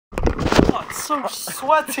So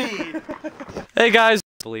sweaty. Hey guys,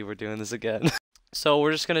 I believe we're doing this again. So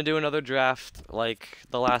we're just gonna do another draft like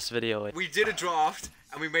the last video. We did a draft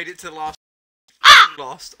and we made it to the last.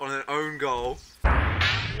 Lost on an own goal.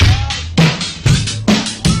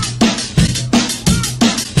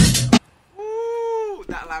 Woo!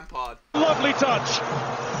 That Lampard. Lovely touch.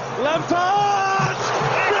 Lampard!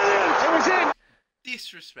 Brilliant! It was in.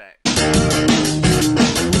 Disrespect.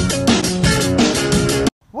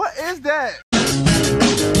 What is that?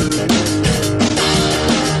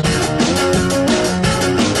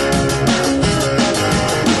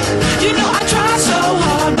 You know I try so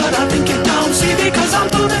hard, but I think you don't see because I'm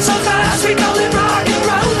moving so fast. We call it rock and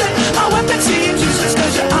rolling. My weapon seems useless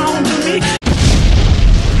because you're on to me.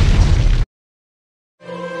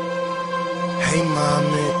 Hey,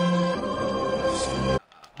 mommy.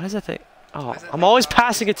 What is that thing? Oh, I'm always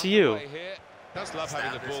passing it to you. Does love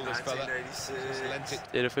having the ball, this fella.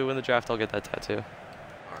 Dude, if we win the draft, I'll get that tattoo.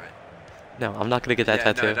 Alright. No, I'm not gonna get that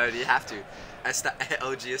tattoo. No, you have to.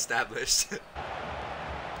 LG established.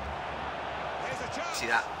 See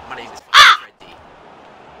that? My name is Freddy.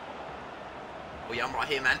 Oh yeah, I'm right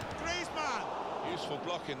here, man. Useful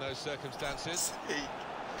block in those circumstances.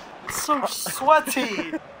 So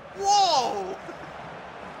sweaty. Whoa!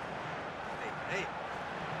 Hey.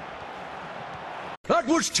 That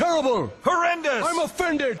was terrible. Horrendous! I'm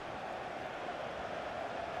offended.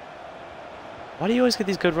 Why do you always get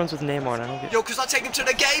these good runs with Neymar and I don't get... Yo, cause I take him to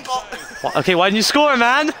the gay bar. Well, okay, why didn't you score,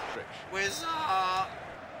 man? Where's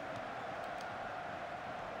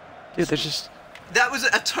Dude, there's just... That was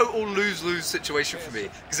a total lose-lose situation for me.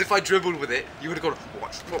 Because if I dribbled with it, you would have gone,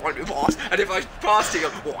 what, pass? And if I passed it,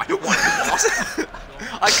 what, pass?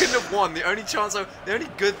 I couldn't have won. The only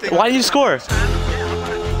good thing... Why didn't you score?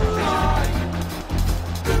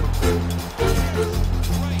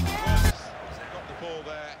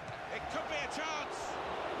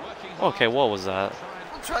 Okay, what was that?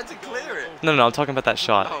 I'm trying to clear it. No, I'm talking about that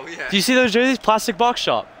shot. Oh, yeah. Do you see those jerseys? Plastic box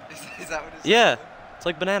shop. Is that what it is? Yeah. It's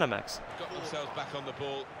like Banana Max. Got themselves back on the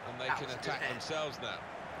ball and they can attack themselves now.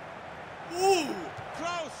 Ooh!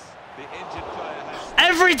 Close! The injured player has...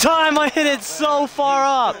 Every time I hit it so far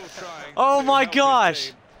up! Oh my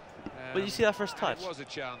gosh! But you see that first touch? It was a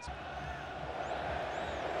chance.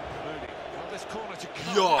 This corner to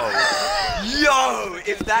cut. Yo!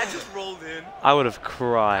 If that just rolled in. I would have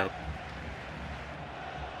cried.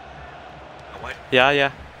 Oh, wait. Yeah.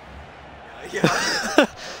 Yeah.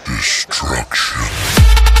 Destruction.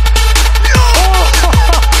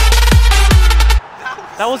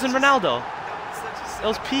 That wasn't Ronaldo. That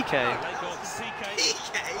was PK. I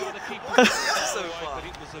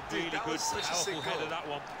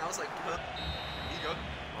was like, here you go.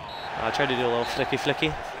 I tried to do a little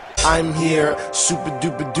flicky. I'm here, super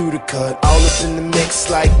duper duper cut, all up in the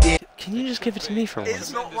mix like this. Can you just give it to me for It's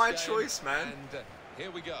once? not my choice, man. And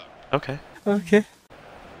here we go. Okay. The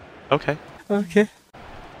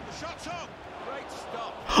shot's on. Great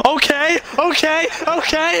stop. Okay. Well, this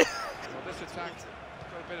attack's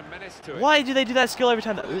got a bit of menace to it. Why do they do that skill every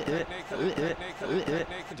time? Technique,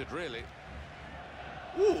 really.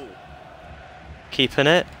 Ooh. Keeping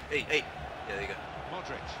it. Hey. Yeah, there you go.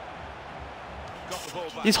 Modric. Got the ball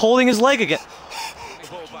back. He's holding his leg again.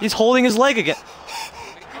 He's holding his leg again.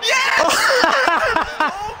 Yes!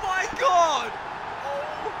 Oh my god!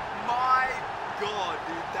 Oh my god,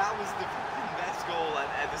 dude. That was the best goal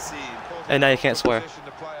I've ever seen. And now you can't swear.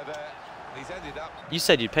 The player there. He's ended up You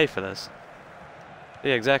said you'd pay for this.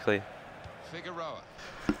 Yeah, exactly. Figueroa.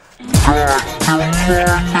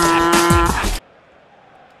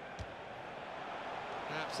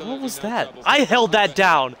 What was that? I held that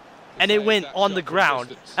down, and it went on the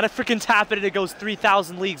ground, and I freaking tap it, and it goes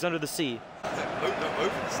 3,000 leagues under the sea.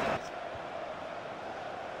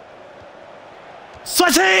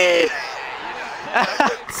 Sweaty!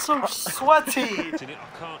 So sweaty.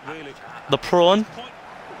 The prawn? Foul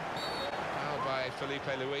by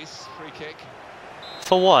Felipe Luis. Free kick.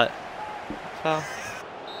 For what?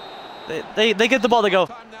 They get the ball, they go.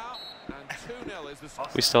 Time now. And 2-0 is the score.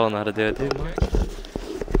 We still don't know how to do it, dude.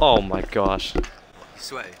 Oh my gosh.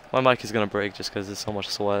 Sweaty. My mic is gonna break just because there's so much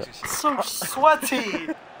sweat. So sweaty.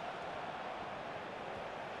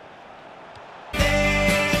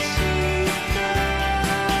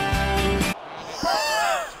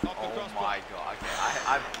 Oh my god. Okay,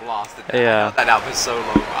 I blasted that. Yeah. I held that out for so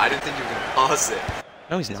long. I didn't think you were going to pass it.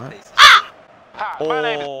 No, he's not. Hi, my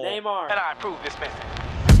name is Neymar, and I approve this message.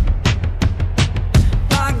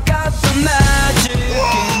 I got the magic in me.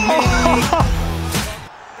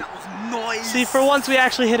 That was nice. See, for once we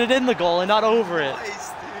actually hit it in the goal and not over it. Nice,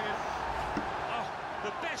 dude. Oh,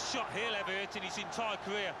 the best shot he'll ever hit in his entire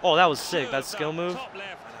Oh, that was sick. That skill move.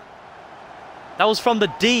 That was from the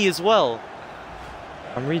D as well.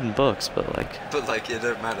 I'm reading books, but like. But like, it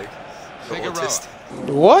don't matter. You're autistic.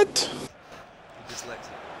 What? Dyslexic.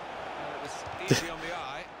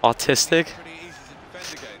 Autistic.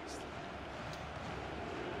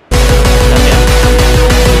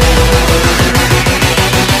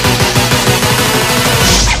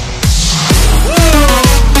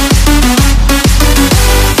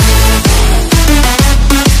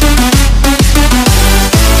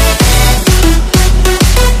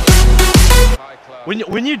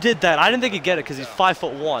 When you did that, I didn't think he'd get it because he's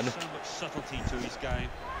 5'1".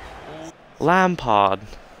 Lampard.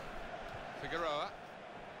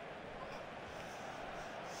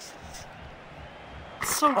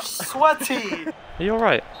 So sweaty. Are you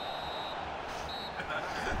alright?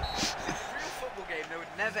 Real football game, they would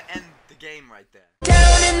never end the game right there.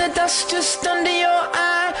 Down in the dust, just under your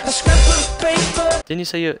eye, a scrap of paper. Didn't you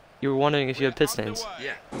say you were wondering if you had pit stains?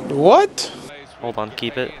 Yeah. What? Hold on,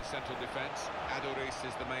 keep it.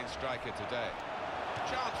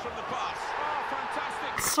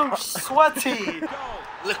 So sweaty.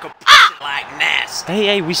 Look a push it like nasty.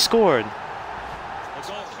 Hey, we scored.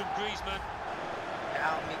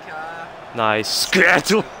 Nice.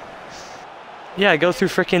 Scrattle. Yeah, go through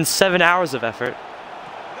freaking 7 hours of effort.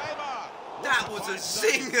 That was a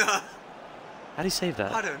zinger. How do you save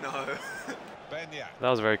that? I don't know. That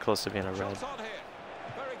was very close to being a red.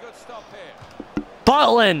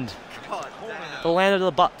 Butland! God damn. The land of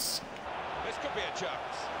the butts.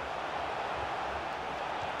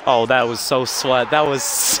 Oh, that was so sweat. That was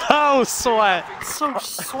so sweat. So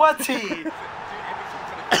sweaty.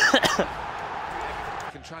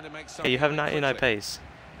 Hey, you have 99 pace.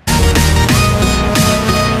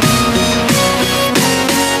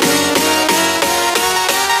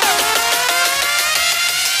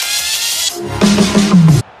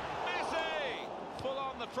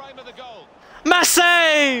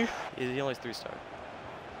 Messi! He only has 3-star.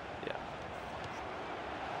 Yeah.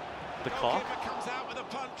 The clock?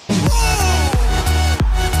 Look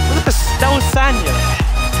at this. That was Sanya.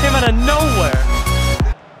 Came out of nowhere.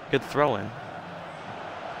 Good throw in.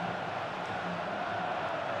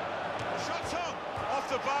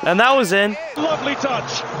 And that was in. Lovely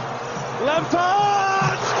touch.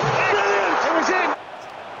 Lampard! Brilliant! It was in.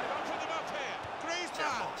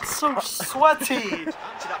 So sweaty. See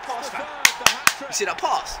that pass, fam? You see that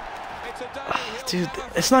pass? Dude,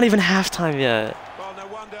 it's not even halftime yet.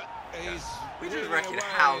 We just wrecking a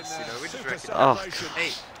house, you know. We just wrecking a Oh, house. Hey,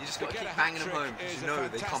 you just gotta keep banging them home because you know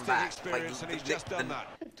they come back. Like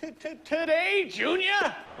Today,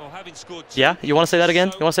 Junior. yeah? You want to say that again?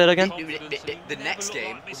 You want to say that again? the next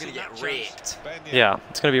game, we're gonna get raped. Yeah,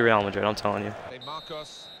 it's going to be Real Madrid, I'm telling you.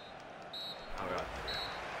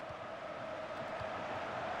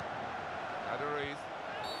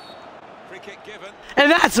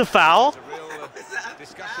 And that's a foul! How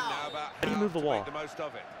do you move the wall?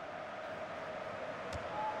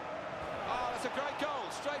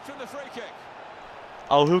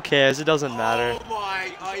 Oh, who cares? It doesn't matter. Oh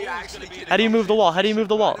my, are you actually kidding? How do you move the wall? How do you move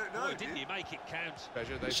the wall? No,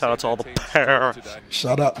 Shout out to all the pair.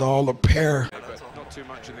 Shout out to all the pair.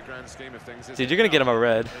 Dude, you're going to get him a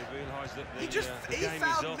red. he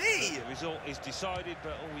found me. The result is decided,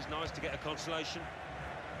 but always nice to get a consolation.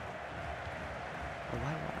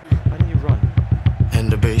 Why didn't you run?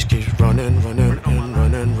 And the bass keeps running, running, and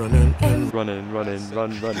running, running, and Running. running,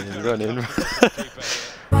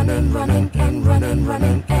 running, and running,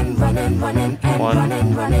 running, and running, running, and 1,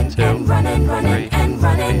 running, running, 2, and running, running, 3, and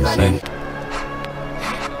running, running. 6.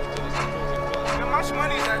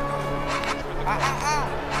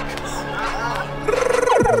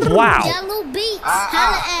 Wow. Yellow beats,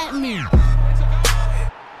 holla at me.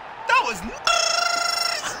 That was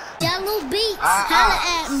Yellow beats, holla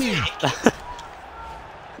at me.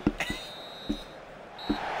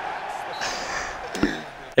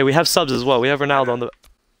 Hey, we have subs as well. We have Ronaldo on the...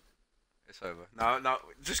 It's over. No,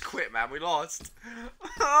 just quit, man. We lost.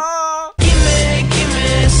 Give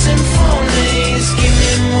me symphonies, give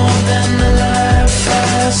me more than the life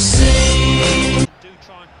I've seen. Do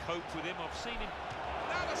try and cope with him. I've seen him.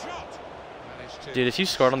 Dude, if you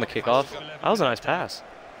scored on the kickoff, that was a nice pass.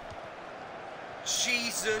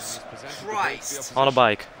 Jesus Christ. On a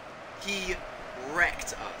bike. He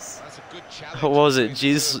wrecked us. What was it?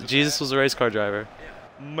 Jesus was a race car driver.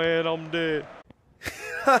 Man, I'm dead.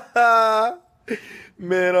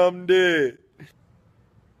 Man, I'm dead.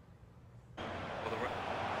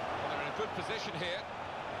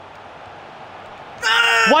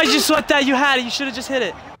 Why'd you sweat that? You had it. You should have just hit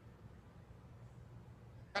it.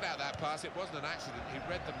 Cut out that pass. It wasn't an accident. He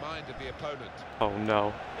read the mind of the opponent. Oh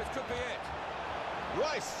no. This could be it.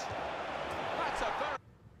 Rice. That's a very...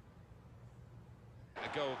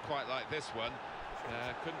 A goal quite like this one.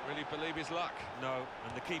 Couldn't really believe his luck. No,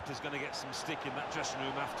 and the keeper's going to get some stick in that dressing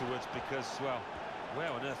room afterwards because, well, where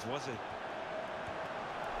on earth was he?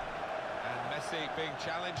 And Messi being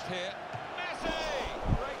challenged here. Messi!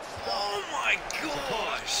 Great stop. Oh my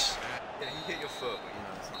gosh! Yeah, you hit your foot, but you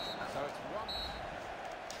know it's not. So it's one.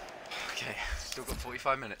 Okay, still got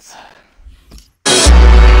 45 minutes.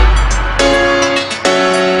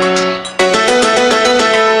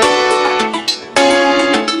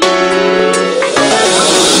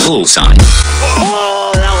 Bullseye.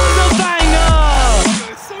 Oh, that was a banger!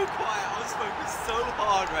 It was so quiet. I was smoking so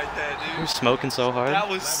hard right there, dude. You're smoking so hard. That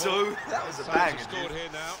was a banger, Scored dude. here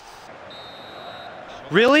now.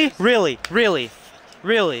 Really? Really? Really?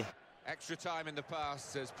 Really? Extra time in the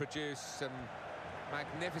past has produced some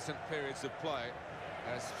magnificent periods of play.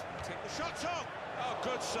 As The shot's on. Oh,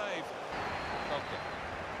 good save. okay.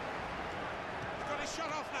 He's got his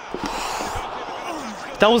shot off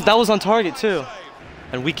now. That was on target too.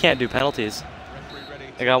 And we can't do penalties. Referee ready.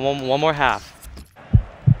 I got one more half.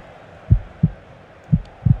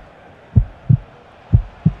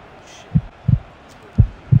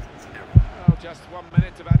 Oh, just 1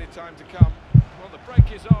 minute of added time to come. Well, the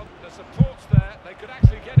break is on. The support's there. They could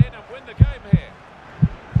actually get in and win the game here.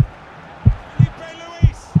 Felipe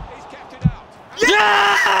Luis. He's kept it out.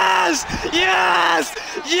 Yes! Yes!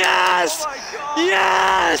 Yes! Oh my God.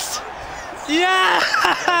 Yes!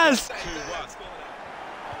 Yes! 2-1.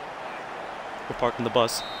 We're parking the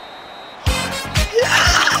bus.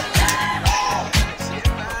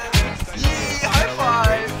 High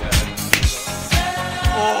five!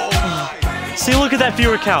 Oh my. See, look at that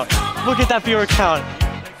viewer count. Look at that viewer count.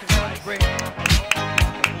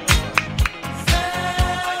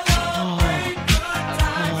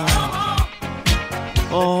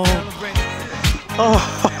 Oh.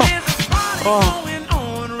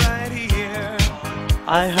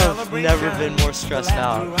 I have never been more stressed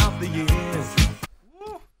out.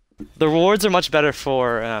 The rewards are much better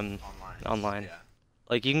for online. Yeah.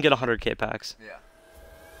 Like you can get 100k packs. Yeah.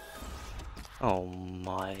 Oh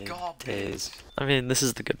my Garbage. days. I mean, this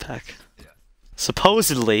is the good pack. Yeah.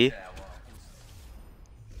 Supposedly. Yeah, well.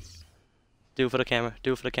 Do it for the camera.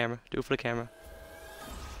 Do it for the camera. Do it for the camera.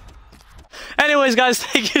 Anyways, guys,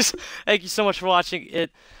 thank you so much for watching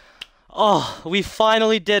it. Oh, we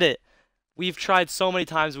finally did it. We've tried so many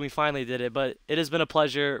times and we finally did it, but it has been a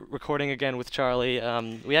pleasure recording again with Charlie.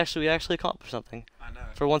 We actually accomplished something. I know.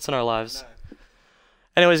 For once in our lives. I know.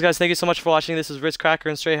 Anyways, guys, thank you so much for watching. This is Ritz Cracker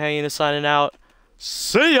and Stray Hyena signing out.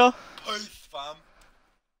 See ya! Peace, fam.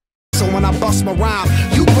 So when I bust my rhyme,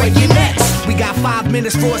 you break your necks. We got 5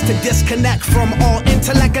 minutes for us to disconnect from all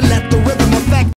intellect and let the rhythm affect.